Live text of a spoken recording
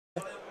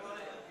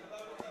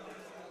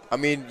I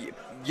mean,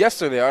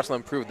 yesterday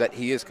Arslan proved that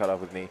he is cut off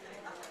with knee.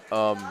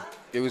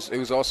 It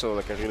was also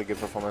like a really good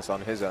performance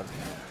on his end.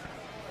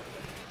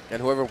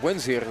 And whoever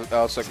wins here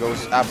also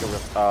goes after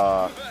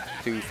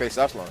to face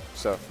Arslan.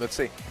 So let's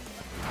see.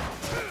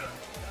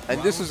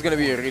 And this is going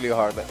to be really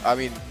hard. I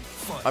mean,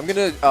 I'm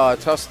going to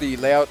toss the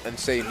layout and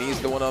say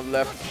Knee's the one on the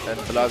left and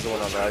Bilal's the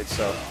one on the right.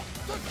 So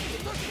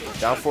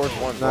down forward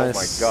one.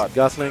 Nice. Oh my god.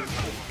 Gatling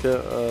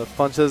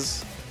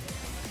punches.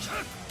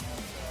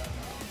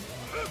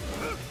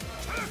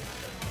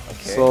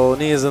 Okay. So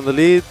Knee is in the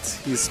lead.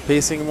 He's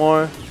pacing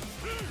more.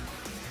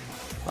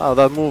 Wow,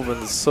 that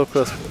movement is so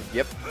crisp.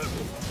 Yep.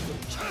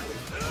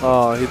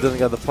 Oh, he didn't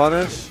get the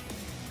punish.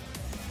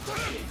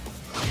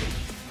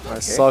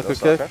 Nice soccer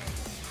kick.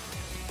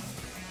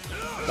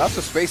 Lots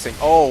of spacing.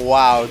 Oh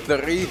wow, the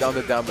read on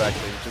the down back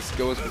thing just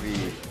goes for the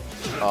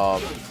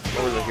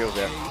over the heel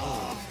there.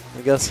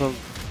 He gets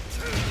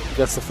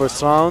the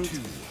first round.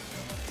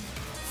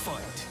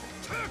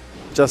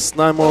 Just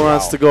 9 more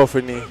rounds to go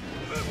for Knee.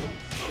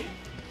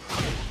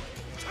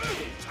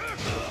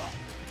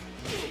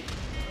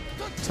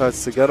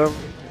 Tries to get him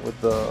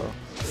with the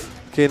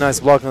nice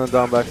block on the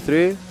down back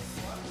 3.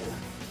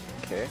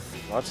 Okay,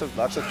 lots of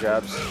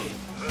jabs,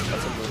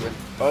 lots of movement.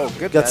 Oh,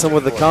 good. Gets him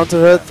with the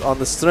counter hit on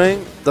the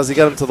string. Does he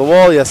get him to the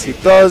wall? Yes, he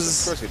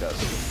does. Of course he does.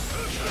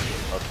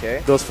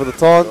 Okay. Goes for the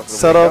taunt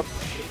setup.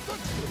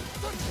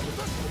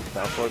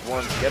 Down forward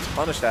one, gets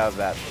punished out of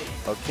that.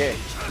 Okay.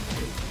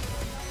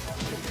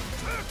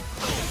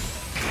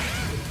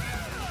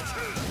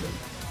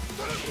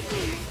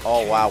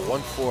 Oh wow,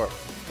 1-4.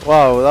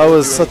 Wow, that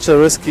was such a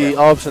risky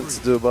option to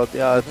do, but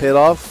yeah, it paid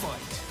off.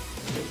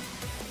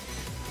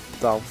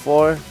 Down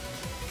 4.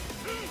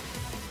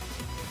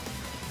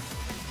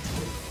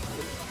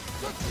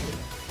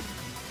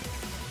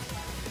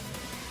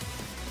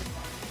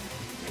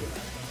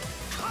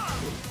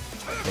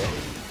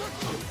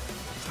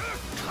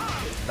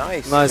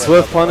 Nice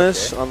whip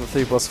punish on the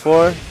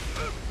 3+4.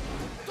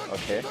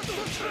 Okay.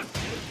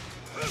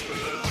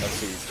 Let's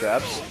see,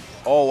 jabs.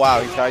 Oh wow,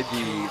 he tried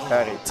the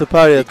parry. To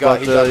parry it, but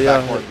he got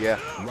yeah. back one, yeah.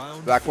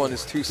 Back one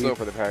is too slow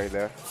for the parry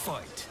there.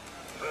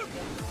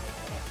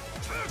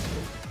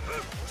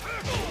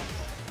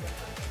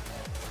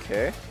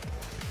 Okay.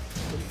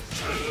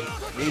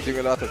 He's doing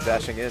a lot of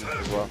dashing in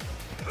as well,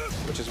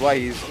 which is why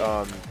he's.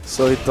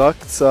 So he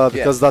ducked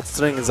because that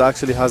string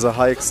actually has a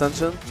high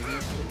extension.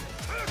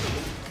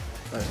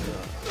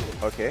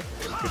 Okay,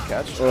 good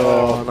catch.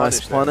 Oh,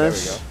 nice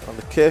punish on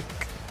the kick.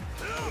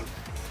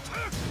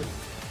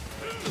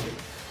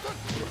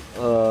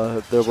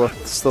 They're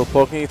both still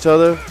poking each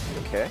other.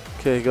 Okay.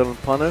 Okay, he got him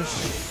punish.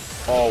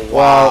 Oh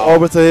wow!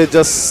 Orbiter here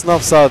just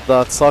snuffs out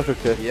that soccer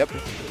kick. Yep.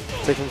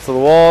 Take him to the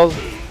wall.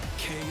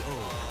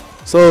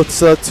 So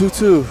it's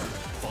 2-2.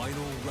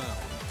 Final round.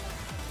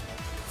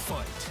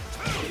 Fight.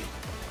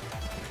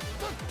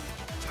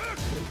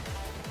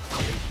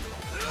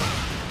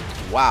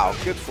 Wow,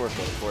 good force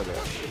on the floor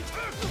there.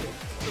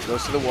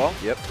 Goes to the wall.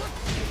 Yep.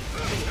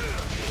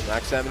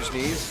 Max damage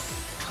knees.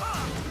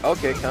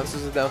 Okay, counts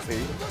as a down 3.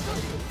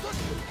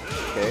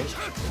 Okay.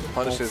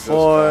 Punishes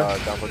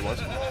those downward ones.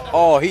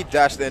 Oh, he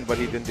dashed in, but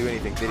he didn't do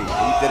anything, did he?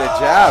 He did a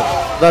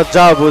jab. That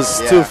jab was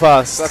too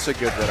fast. Such a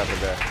good setup in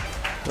there.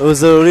 It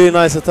was a really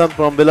nice attempt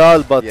from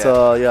Bilal, but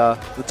yeah,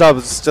 the jab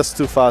was just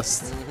too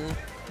fast.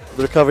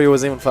 The recovery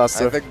was even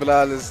faster. I think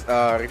Bilal is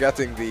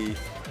regretting the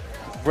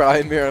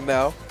Brian mirror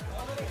now.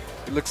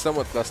 He looks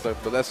somewhat flustered,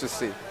 but let's just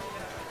see.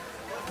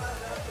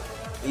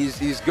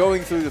 He's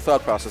going through the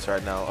thought process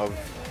right now of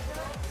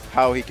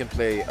how he can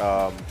play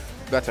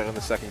better in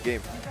the second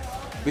game.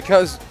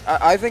 Because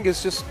I think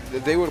it's just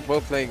they were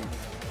both playing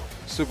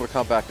super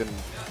compact and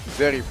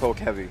very poke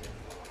heavy.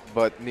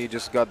 But Knee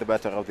just got the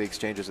better of the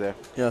exchanges there.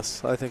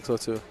 Yes, I think so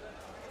too.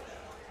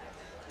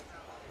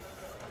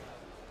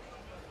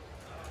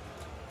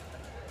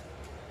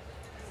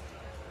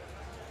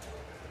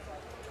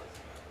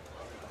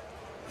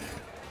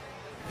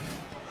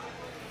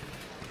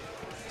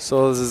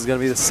 So this is going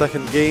to be the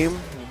second game,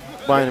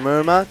 Brian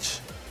mirror match.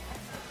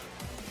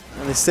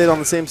 And they stayed on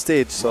the same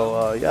stage,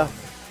 so yeah.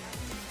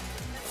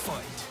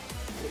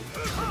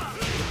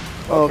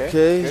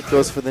 Okay,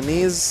 goes for the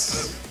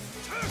knees.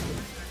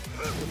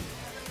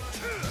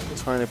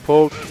 Trying to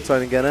poke,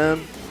 trying to get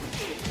in.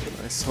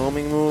 Nice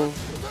homing move.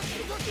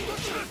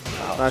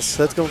 Ouch. Nice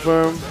hit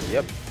confirm.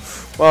 Yep.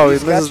 Wow, he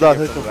misses that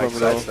hit confirm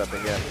though.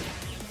 Yeah.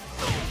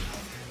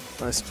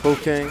 Nice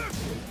poking.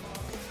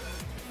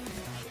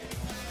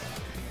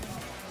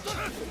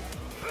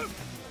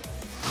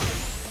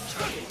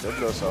 Good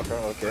low soccer,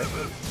 okay.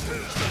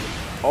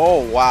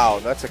 Oh wow,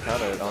 that's a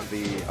counter on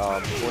the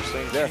force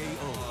thing there.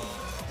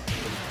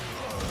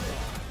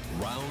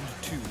 Round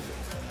 2.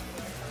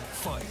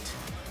 Fight.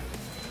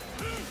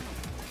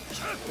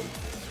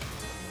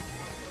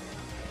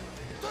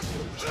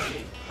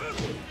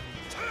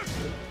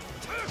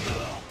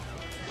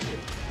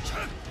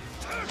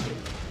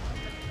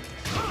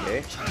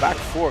 Okay, back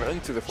 4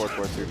 into the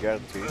 4-4-2,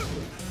 guaranteed.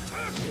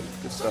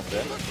 Good stuff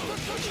there.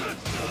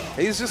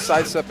 He's just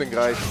sidestepping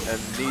guys and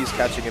knees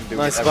catching him doing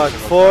nice every back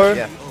single 4. time.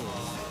 Yeah.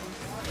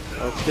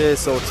 Okay,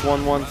 so it's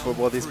 1-1 for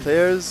both these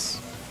players.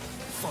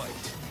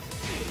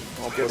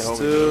 Fight. Good Plus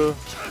homie.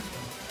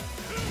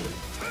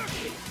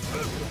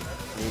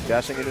 2. Knee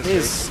dashing in his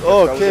He's face.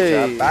 Goes with the okay.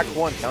 jab. Back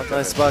one, counter.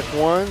 Nice hit. back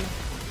one.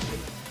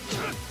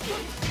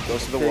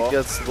 Goes to the Okay, wall.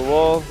 gets to the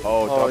wall.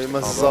 Oh, dodged he the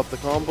messes combo. up the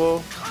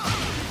combo.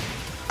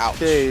 Ouch.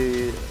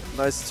 Okay,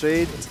 nice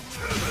trade.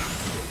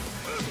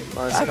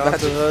 Nice That counter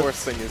magic hit.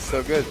 force thing is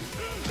so good.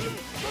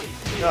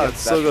 Yeah, it's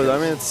so that good. I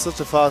trade. mean, it's such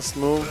a fast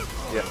move.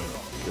 Yeah.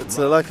 It's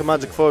like a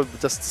magic four, but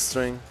just a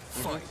string.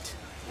 Fight.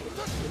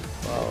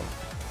 Wow.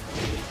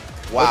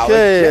 Wow.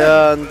 Okay,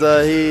 again.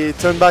 and he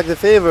turned back the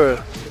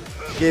favor.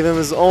 Gave him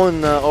his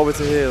own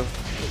orbital heal.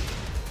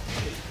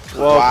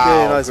 Wow,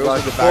 okay, nice goes back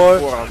with the four.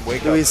 four on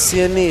wake Do we up.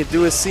 see a knee?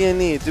 Do we see a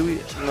knee? Do we?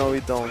 No, we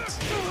don't.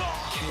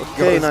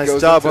 Okay, Goes- nice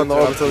goes job into on the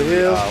orbital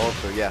heal.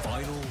 orbital, yeah.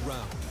 Final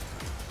round.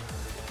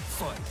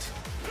 Fight.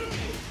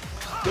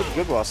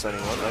 Good boss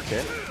anyone.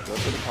 Okay. Goes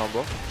for the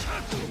combo.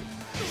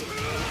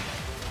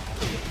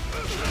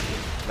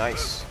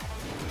 Nice.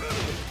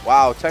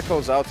 Wow, tech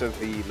goes out of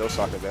the low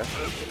socket there.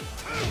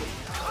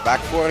 Back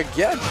four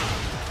again.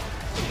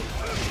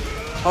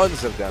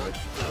 Tons of damage.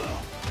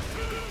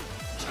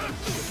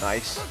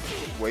 Nice.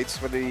 Waits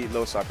for the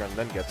low socket and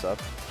then gets up.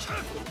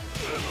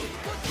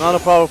 Not a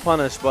proper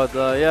punish, but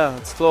yeah,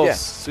 it's close. Yeah.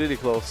 It's really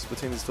close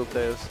between these two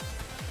players.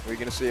 We're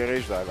gonna see a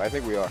rage dive. I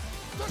think we are.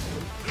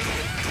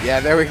 Yeah,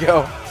 there we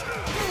go.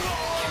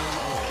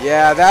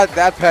 Yeah,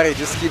 that parry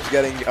just keeps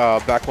getting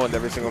back one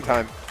every single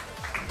time.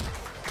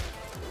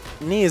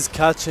 Knee is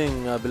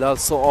catching Bilal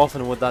so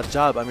often with that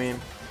jab. I mean,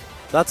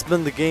 that's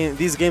been the game.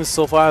 These games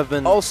so far have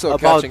been Also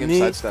about catching him Knee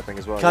sidestepping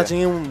as well.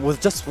 catching him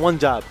with just one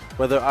jab.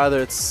 Whether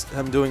either it's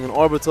him doing an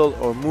orbital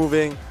or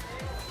moving,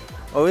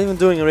 or even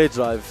doing a rage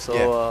drive.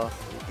 So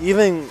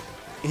even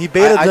he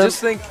baited I him. just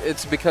think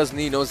it's because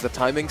Knee knows the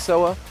timing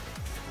so well.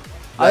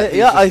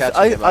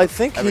 I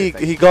think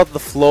everything. he got the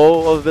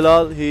flow of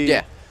Bilal.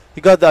 He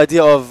got the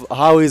idea of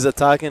how he's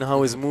attacking,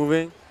 how he's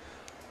moving.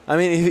 I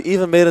mean, he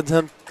even baited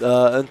him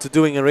into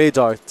doing a rage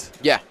art.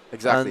 Yeah,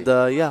 exactly.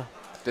 And yeah.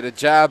 Did a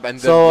jab and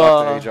then So,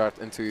 blocked the rage art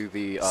into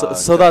the.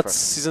 So that's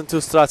season 2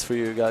 strats for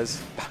you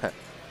guys.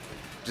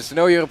 Just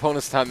know your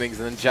opponent's timings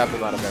and then jab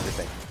them out of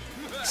everything.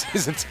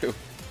 Season 2.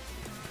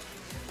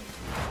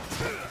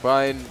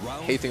 Brian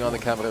hating on the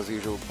camera as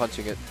usual,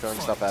 punching it, throwing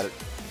stuff at it.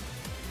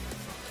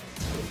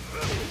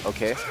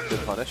 Okay,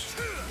 good punish.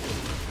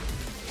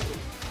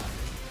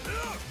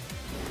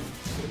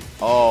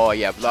 Oh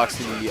yeah, blocks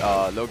the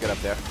low get up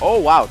there. Oh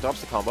wow,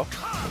 drops the combo.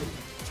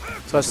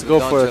 Tries to go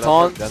for a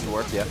taunt. Doesn't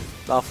work, yeah.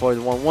 Down for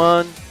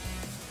 1-1.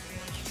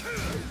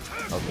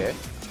 Okay.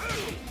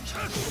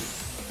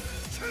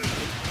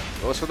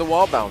 Goes for the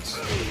wall bounce.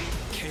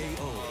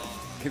 KO.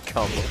 Good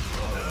combo.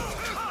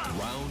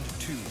 Round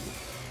 2.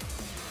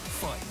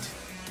 Fight.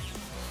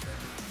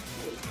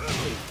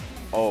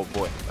 Oh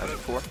boy, magic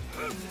 4.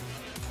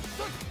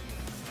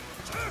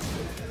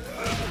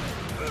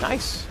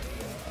 Nice.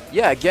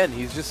 Yeah, again,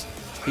 he just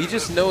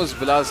knows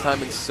Bilal's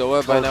timing so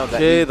well by now that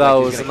Okay, that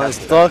he's was a gonna nice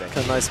catch duck, that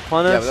thing. a nice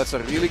punish. Yeah, but that's a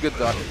really good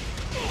duck.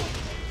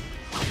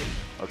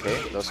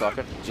 Okay, low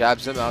socket.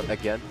 Jabs him out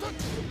again.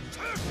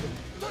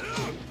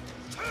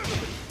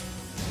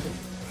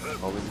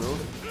 Holding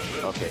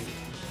move. Okay,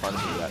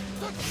 punishing that.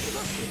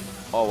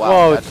 Oh wow.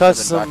 Whoa, it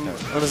catches touched him him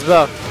back on his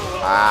back.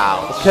 there.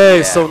 Wow. Okay,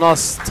 Yeah. so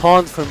nice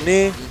taunt from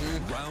Knee.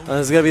 Round And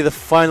it's going to be the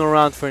final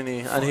round for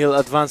Knee. And he'll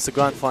advance to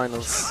grand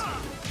finals.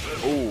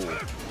 Ooh.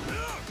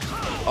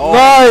 Oh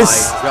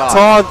Nice my God.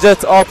 taunt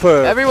jet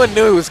upper. Everyone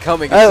knew it was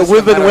coming. It's just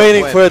We've a been matter of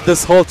waiting when. for it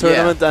this whole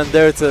tournament, and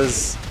there it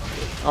is.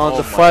 On Oh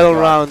the my final God.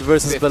 round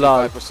versus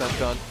Bilal. 55%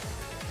 done.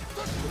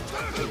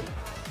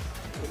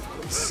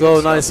 So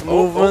Good nice stuff.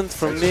 movement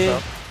from nice Knee.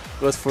 stuff.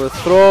 Goes for a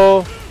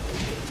throw.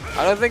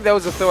 I don't think that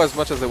was a throw as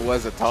much as it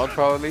was a taunt,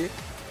 probably.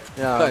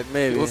 Yeah, But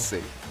maybe. We'll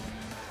see.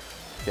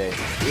 Okay.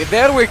 Yeah,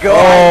 there we go. Oh,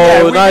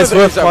 Yeah, we nice knew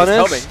the whiff result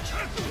was punish.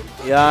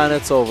 coming. Yeah, and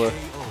it's over.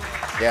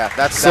 Yeah,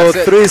 that's So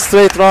it. 3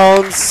 straight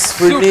rounds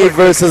for Super Knee good,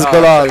 versus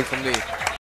play Bilal. from Knee.